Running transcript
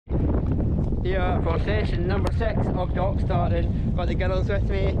here for session number 6 of dock starting. Got the girls with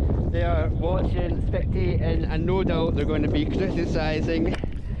me. They are watching, spectating, and no doubt they're going to be criticising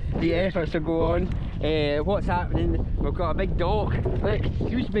the efforts to go on. What's happening? We've got a big dock, like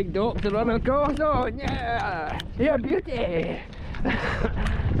huge big dock to run across on. Yeah, yeah, beauty.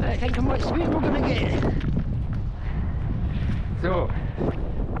 I think how much speed we're going to get. So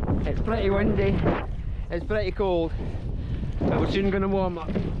it's pretty windy, it's pretty cold, but we're soon going to warm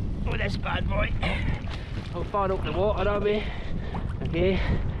up with this bad boy. How far up the water are we? Okay,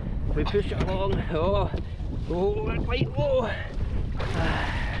 we push it along. Oh, we're quite low.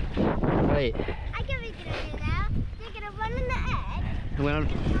 Right. I get what you're gonna do now. You're gonna run on the edge. I'm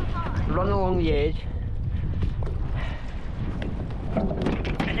gonna run along the edge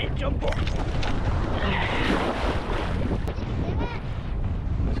and then jump off.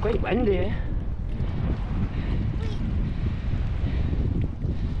 It's quite windy, eh?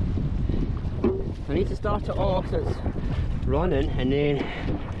 I need to start it off so it's running and then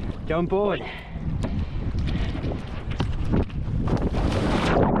jump on.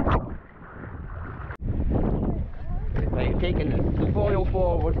 Right, taking the foil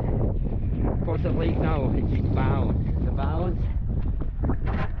forward across the lake now and keep balance. The balance.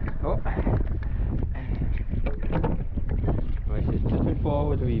 Oh. Right, so it's tipping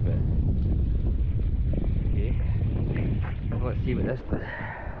forward a wee bit. Okay. Let's see what this does.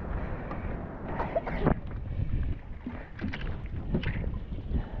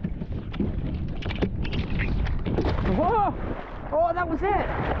 Whoa! Oh, that was it!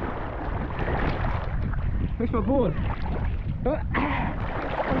 Where's my board? Oh.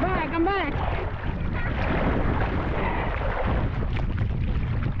 I'm back, I'm back!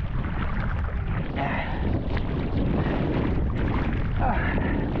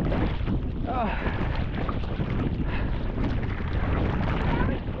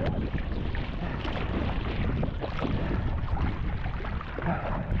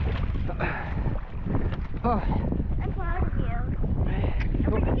 Oh. I'm proud of you.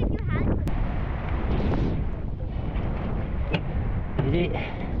 I'm gonna give you hands. Ready?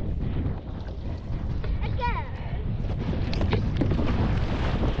 Let's go.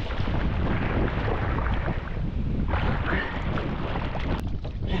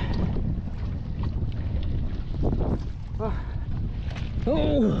 Oh!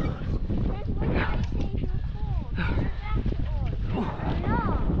 There's one that I say you're full.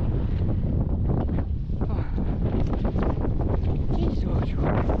 Jeez,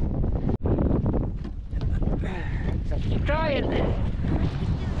 keep trying.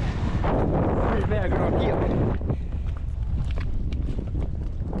 It's better go up here.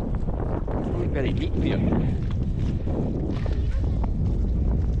 It's very deep here.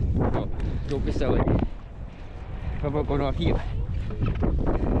 Oh, don't be silly. How about going off here?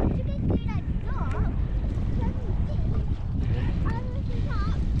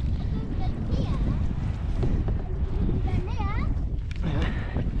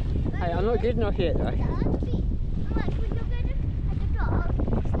 I'm not good enough yet, though.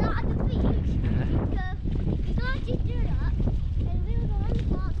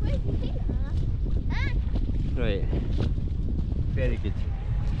 Right. Very good.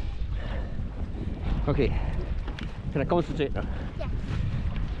 Okay. Can I concentrate now? Yeah.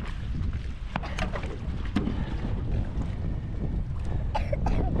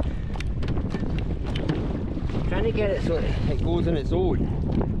 Trying to get it so it goes on its own.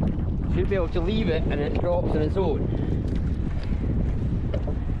 Should be able to leave it and it drops on its own.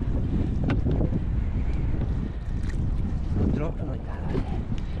 Dropping like that.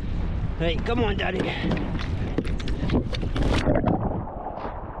 Right, come on, Daddy.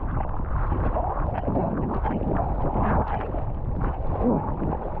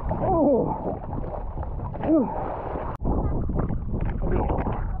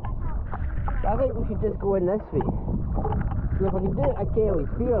 I think we should just go in this way. So if I can do it a Kelly's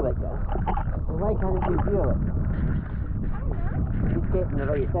spear like this, then why can't it be spear like this? Just getting the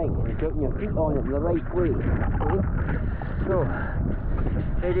right thing and putting your feet on it in the right way. Okay? So,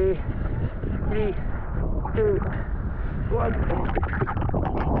 ready, 3, 2, 1.